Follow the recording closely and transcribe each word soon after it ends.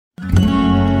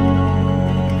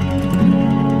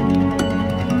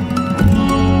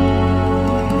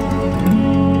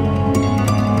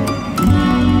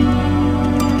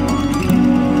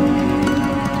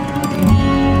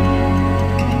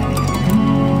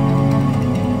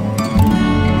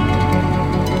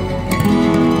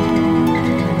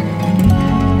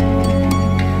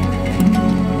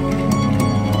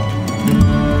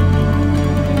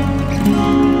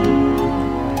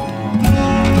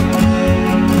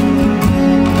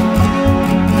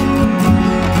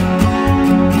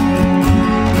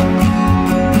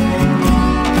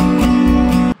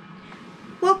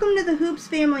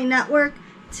Family Network.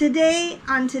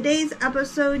 On today's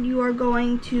episode, you are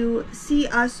going to see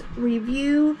us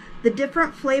review the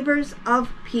different flavors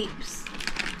of Peeps.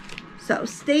 So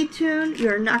stay tuned.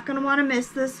 You're not going to want to miss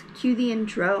this. Cue the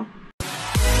intro.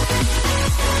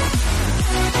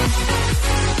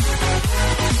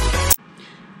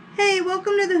 Hey,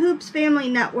 welcome to the Hoops Family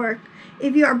Network.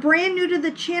 If you are brand new to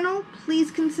the channel, please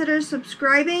consider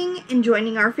subscribing and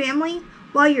joining our family.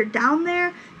 While you're down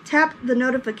there, tap the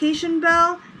notification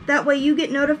bell. That way you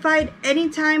get notified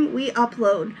anytime we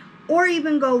upload, or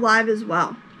even go live as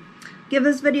well. Give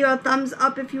this video a thumbs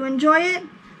up if you enjoy it.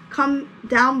 Come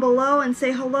down below and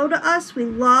say hello to us. We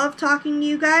love talking to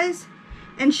you guys.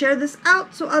 And share this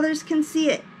out so others can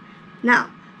see it. Now,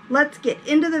 let's get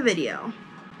into the video.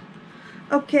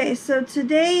 Okay, so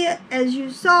today, as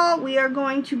you saw, we are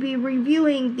going to be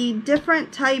reviewing the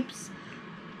different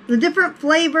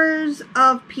flavors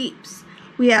of Peeps.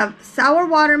 We have sour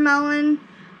watermelon,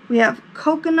 we have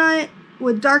coconut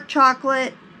with dark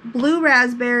chocolate, blue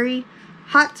raspberry,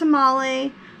 hot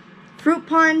tamale, fruit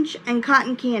punch, and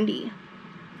cotton candy.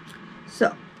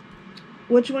 So,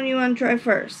 which one do you want to try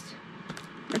first?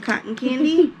 The cotton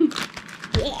candy?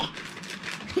 Yeah.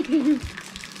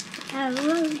 I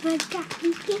love the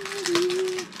cotton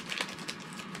candy.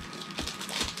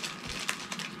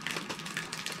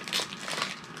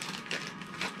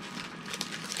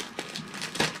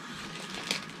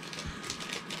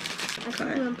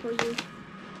 Okay. I'm for you.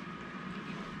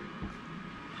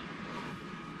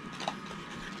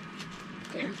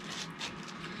 There.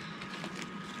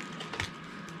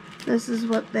 This is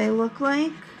what they look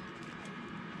like.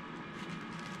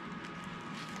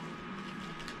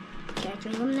 Can I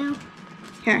drink them now?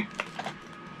 Here.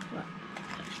 What?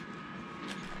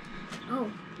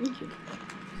 Oh, thank you.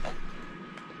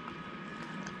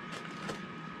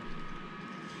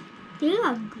 They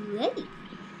are great.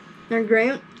 They're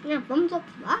great. Yeah, thumbs up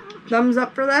for that. Thumbs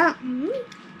up for that. Mm-hmm.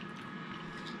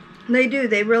 They do.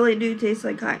 They really do taste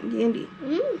like cotton candy.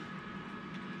 Mm.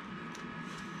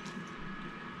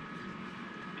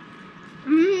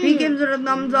 He gives it a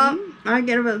thumbs up. I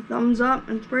give it a thumbs up.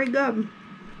 It's pretty good.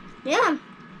 Yeah.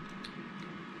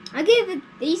 I give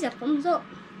these a thumbs up.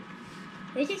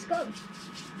 They taste good.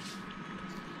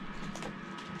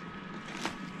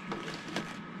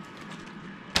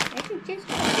 I can taste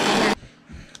good.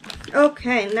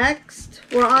 Okay, next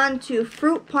we're on to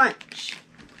fruit punch.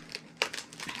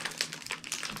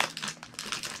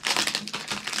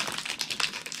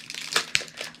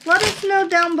 Let us know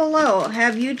down below.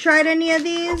 Have you tried any of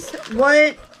these?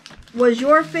 What was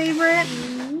your favorite?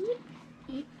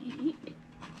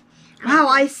 Wow,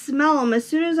 I smell them. As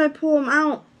soon as I pull them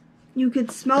out, you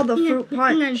could smell the fruit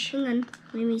punch. Hang on.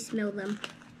 Let me smell them.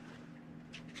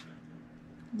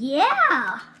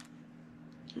 Yeah.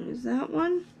 Is that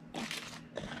one?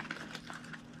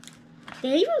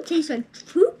 They even taste like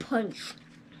fruit punch.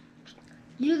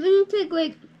 You even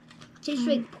taste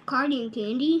like Bacardi and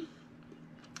candy.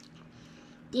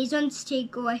 These ones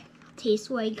taste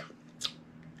like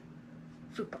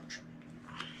fruit punch.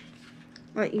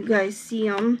 Let you guys see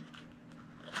them.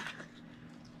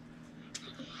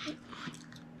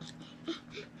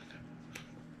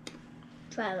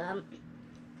 Try them.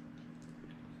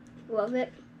 Love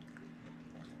it.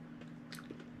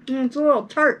 And it's a little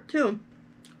tart too.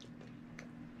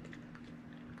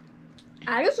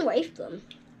 I just like them.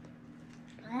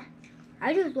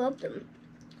 I just love them.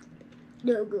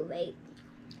 They're great.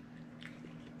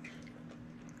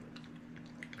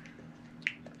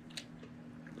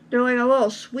 They're like a little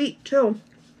sweet too.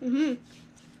 And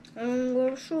a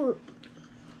little sweet.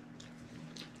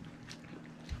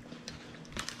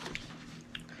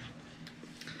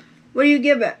 What do you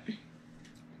give it?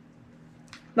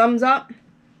 Thumbs up?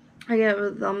 I give it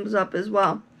a thumbs up as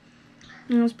well.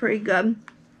 It was pretty good.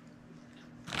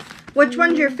 Which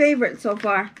one's your favorite so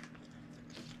far?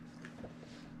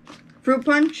 Fruit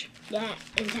punch? Yeah,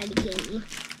 and cotton candy.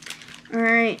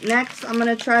 Alright, next I'm going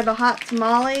to try the hot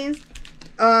tamales.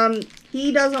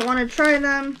 He doesn't want to try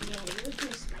them. Yeah, they're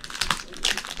too spicy.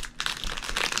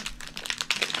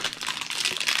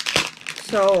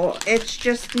 So it's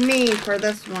just me for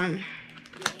this one.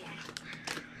 Yeah.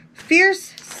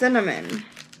 Fierce cinnamon.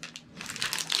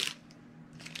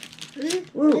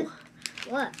 Ooh.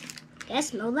 What? Can I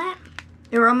smell that?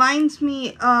 It reminds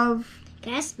me of...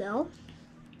 Can I smell?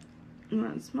 You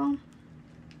want to smell?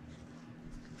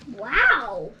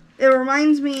 Wow. It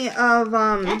reminds me of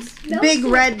Big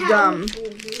Red Gum.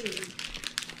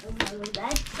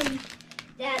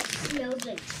 That smells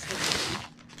like cinnamon.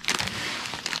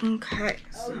 Okay.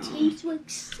 Oh, it tastes like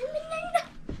cinnamon.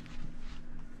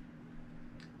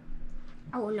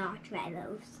 I will not try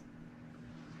those.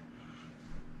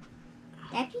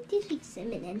 That tastes like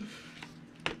cinnamon.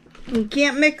 You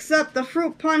can't mix up the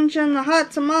fruit punch and the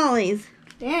hot tamales.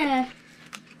 Yeah.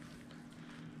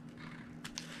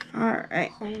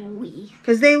 Alright. Holy.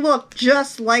 Because they look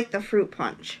just like the fruit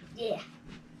punch. Yeah.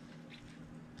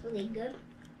 Are they good?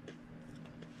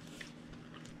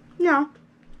 No.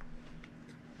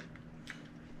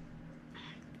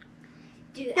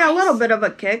 Dude, Yeah, a little bit of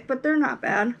a kick, but they're not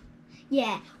bad.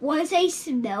 Yeah. Once I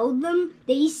smell them,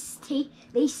 they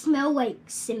smell like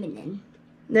cinnamon.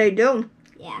 They do.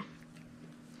 Yeah.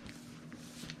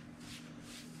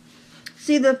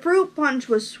 See, the fruit punch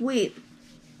was sweet.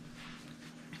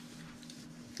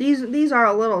 These are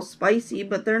a little spicy,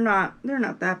 but they're not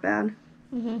that bad.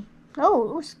 Mhm. Oh,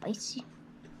 it was spicy.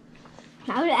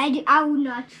 I would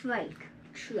not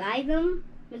try them,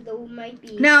 but those might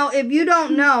be. Now, if you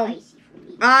don't know, spicy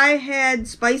for me. I had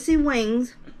spicy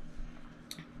wings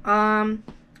a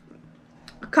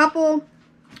couple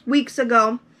weeks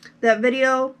ago. That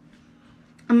video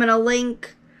I'm gonna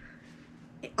link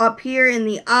up here in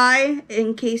the eye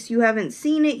in case you haven't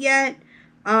seen it yet.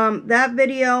 That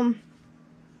video,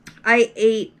 I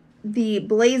ate the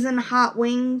Blazin hot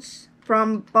wings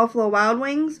from Buffalo Wild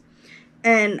Wings,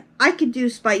 and I could do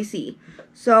spicy.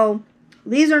 So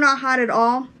these are not hot at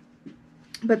all,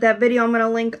 but that video I'm gonna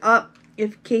link up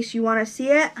in case you want to see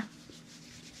it.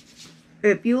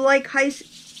 If you like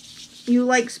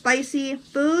spicy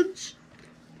foods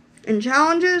and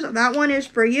challenges, that one is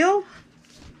for you.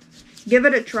 Give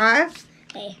it a try.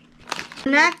 Hey.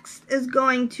 Next is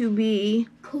going to be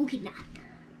Coconut.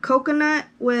 Coconut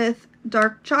with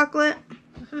dark chocolate.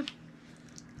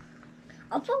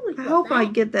 I'll probably I hope I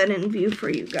get that in view for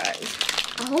you guys.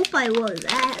 I hope I will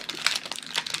that.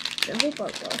 I hope I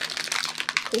will.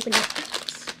 Coconut.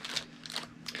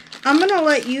 I'm going to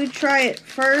let you try it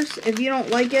first. If you don't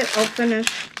like it, I'll finish.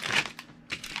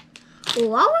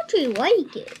 Oh, I actually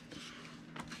like it.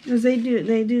 Because they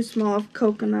do smell of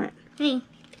coconut. Hey,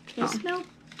 can you smell?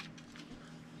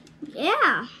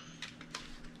 Yeah.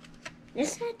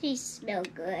 This actually smells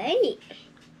great.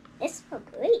 It smells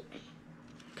great.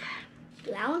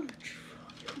 Do I want to try?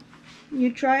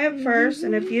 You try it first,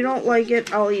 and if you don't like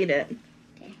it, I'll eat it.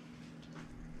 Okay.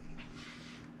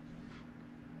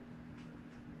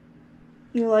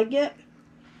 You like it?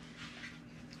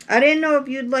 I didn't know if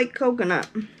you'd like coconut.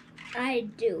 I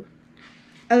do.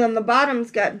 And then the bottom's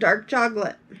got dark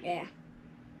chocolate. Yeah.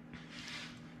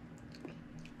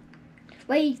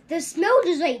 Like, the smell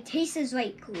just, like, tastes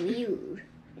like weird.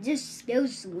 It just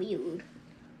smells weird.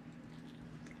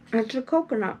 It's a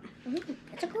coconut.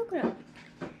 It's a coconut.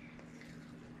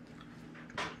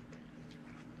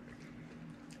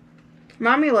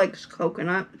 Mommy likes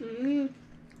coconut. Mm-hmm.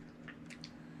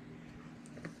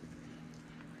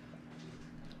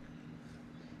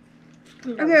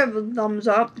 I give a thumbs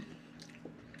up.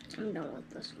 I'm done with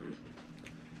this one.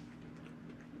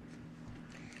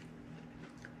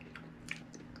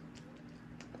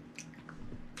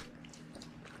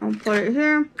 I'll put it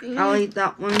here. I'll eat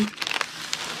that one.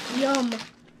 Yum.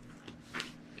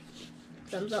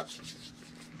 Thumbs up.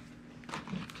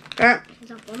 Okay.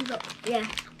 Thumbs up. Yeah.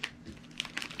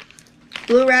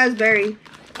 Blue raspberry.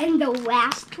 And the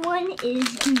last one is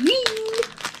green.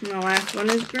 And the last one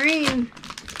is green.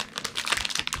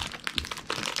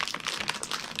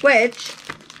 Which,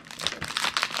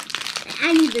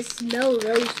 I need to smell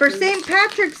those for first. St.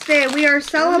 Patrick's Day, we are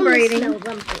celebrating. I'm gonna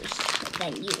smell them first,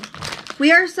 then you.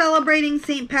 We are celebrating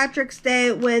St. Patrick's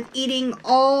Day with eating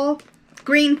all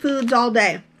green foods all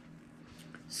day.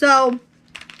 So,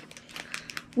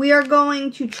 we are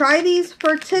going to try these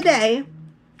for today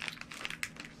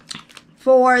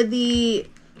for the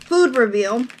food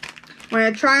review. We're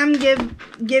going to try them,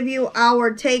 give you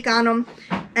our take on them,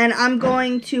 and I'm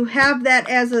going to have that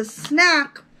as a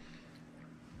snack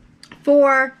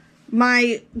for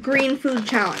my green food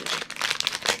challenge.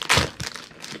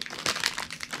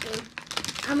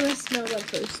 I'm gonna smell them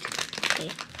first. Okay.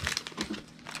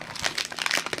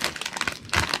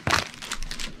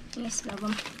 I'm gonna smell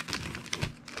them.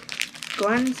 Go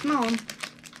ahead and smell them.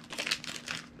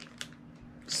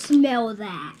 Smell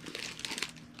that.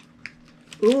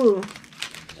 Ooh.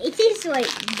 It tastes like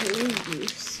blue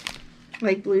juice.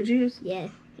 Like blue juice? Yeah,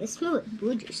 it smells like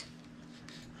blue juice.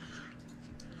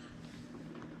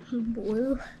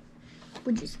 Blue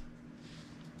juice.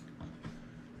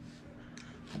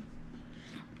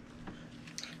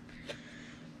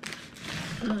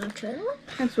 Try that one?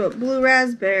 That's what blue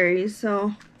raspberries,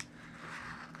 so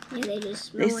Yeah, they just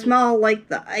smell they smell like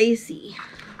the icy.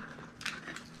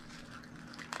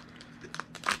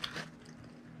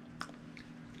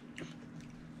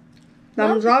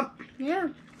 Thumbs up. Yeah.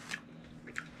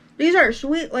 These are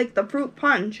sweet like the fruit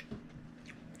punch.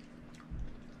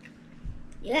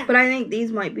 Yeah. But I think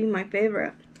these might be my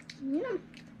favorite. Yeah.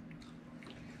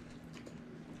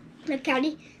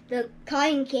 The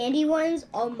cotton candy ones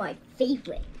are my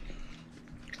favorite.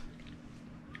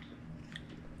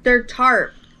 They're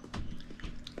tart.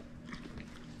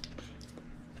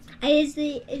 I ate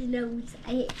his nose.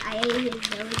 I ate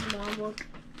his nose, Mom. Look.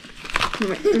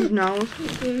 His nose.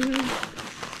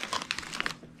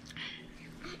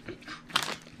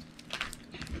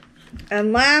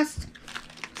 And last,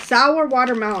 sour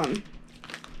watermelon.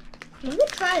 Let me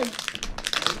try it.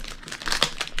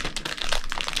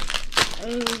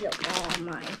 Oh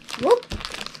my. Whoop.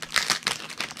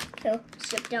 So,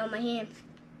 slip down my hand.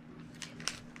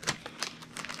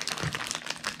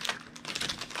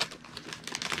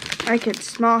 I could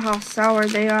smell how sour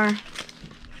they are.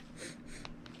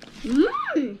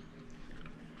 Mmm.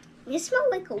 They smell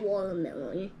like a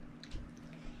watermelon.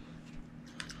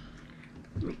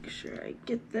 Make sure I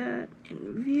get that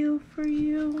in view for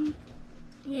you.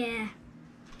 Yeah.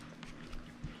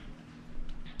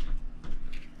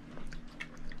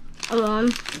 Hold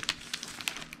on.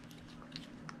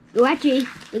 Oh, actually,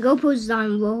 the GoPro's is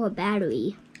on lower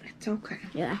battery. It's okay.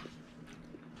 Yeah.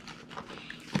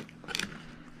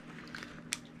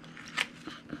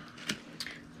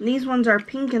 These ones are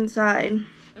pink inside.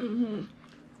 Mm-hmm.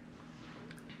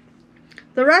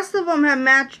 The rest of them have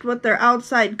matched what their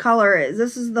outside color is.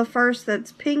 This is the first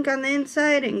that's pink on the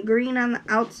inside and green on the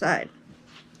outside.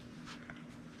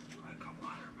 Like a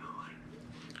watermelon.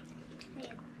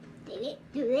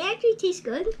 Do they actually taste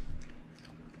good?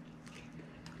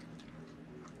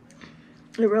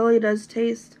 It really does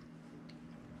taste.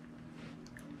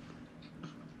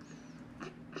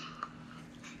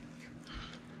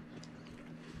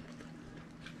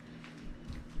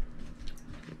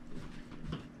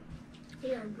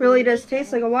 Really does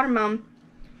taste like a watermelon.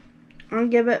 I'll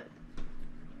give it.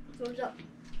 What's up?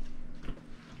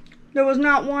 There was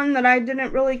not one that I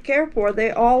didn't really care for.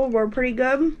 They all were pretty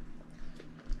good.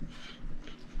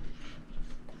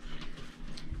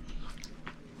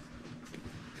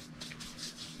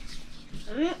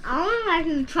 I want to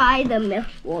actually try the milk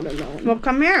watermelon. Well,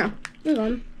 come here. Hang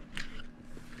on.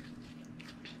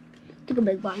 Take a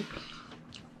big bite.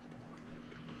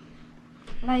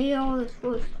 I eat all this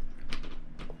first.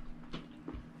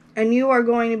 And you are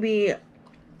going to be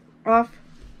off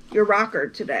your rocker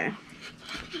today.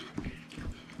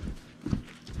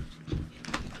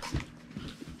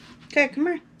 Okay, come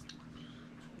here.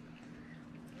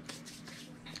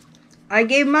 I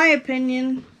gave my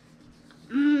opinion.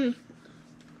 Mmm.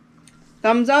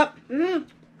 Thumbs up. Mmm.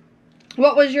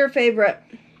 What was your favorite?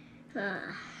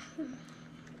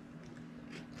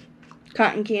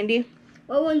 Cotton candy.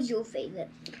 What one's your favorite?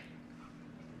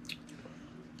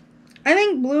 I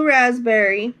think blue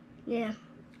raspberry. Yeah.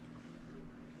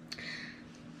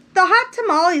 The hot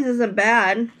tamales isn't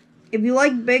bad. If you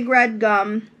like big red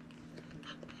gum,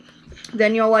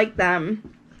 then you'll like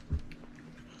them.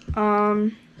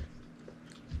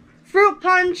 Fruit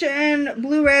punch and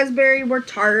blue raspberry were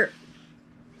tart.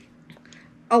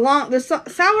 The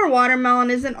sour watermelon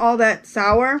isn't all that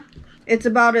sour. It's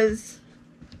about as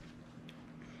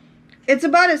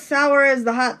sour as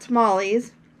the hot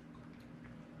tamales.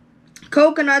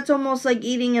 Coconut's almost like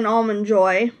eating an Almond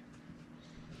Joy.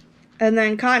 And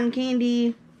then cotton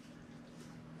candy,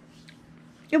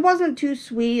 it wasn't too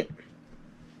sweet.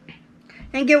 I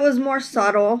think it was more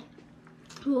subtle.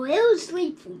 Well, it was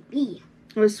sweet for me.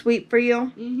 It was sweet for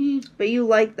you, but you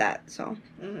like that, so.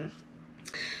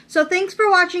 So thanks for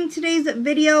watching today's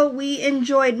video. We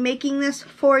enjoyed making this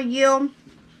for you.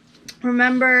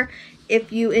 Remember,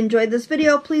 if you enjoyed this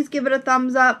video, please give it a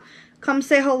thumbs up. Come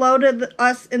say hello to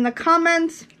us in the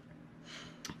comments.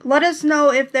 Let us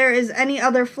know if there is any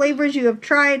other flavors you have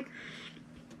tried.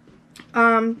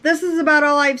 This is about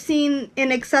all I've seen,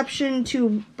 in exception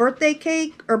to birthday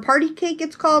cake, or party cake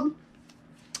it's called.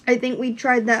 I think we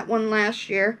tried that one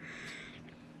last year.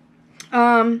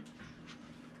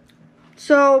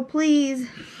 So please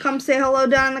come say hello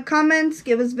down in the comments.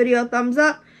 Give this video a thumbs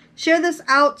up. Share this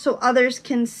out so others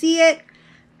can see it.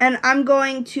 And I'm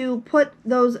going to put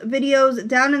those videos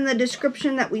down in the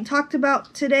description that we talked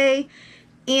about today.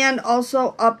 And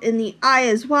also up in the eye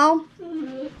as well.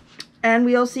 And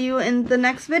we'll see you in the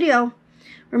next video.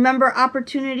 Remember,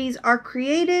 opportunities are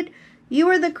created. You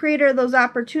are the creator of those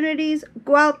opportunities.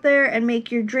 Go out there and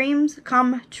make your dreams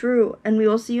come true. And we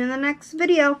will see you in the next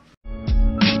video.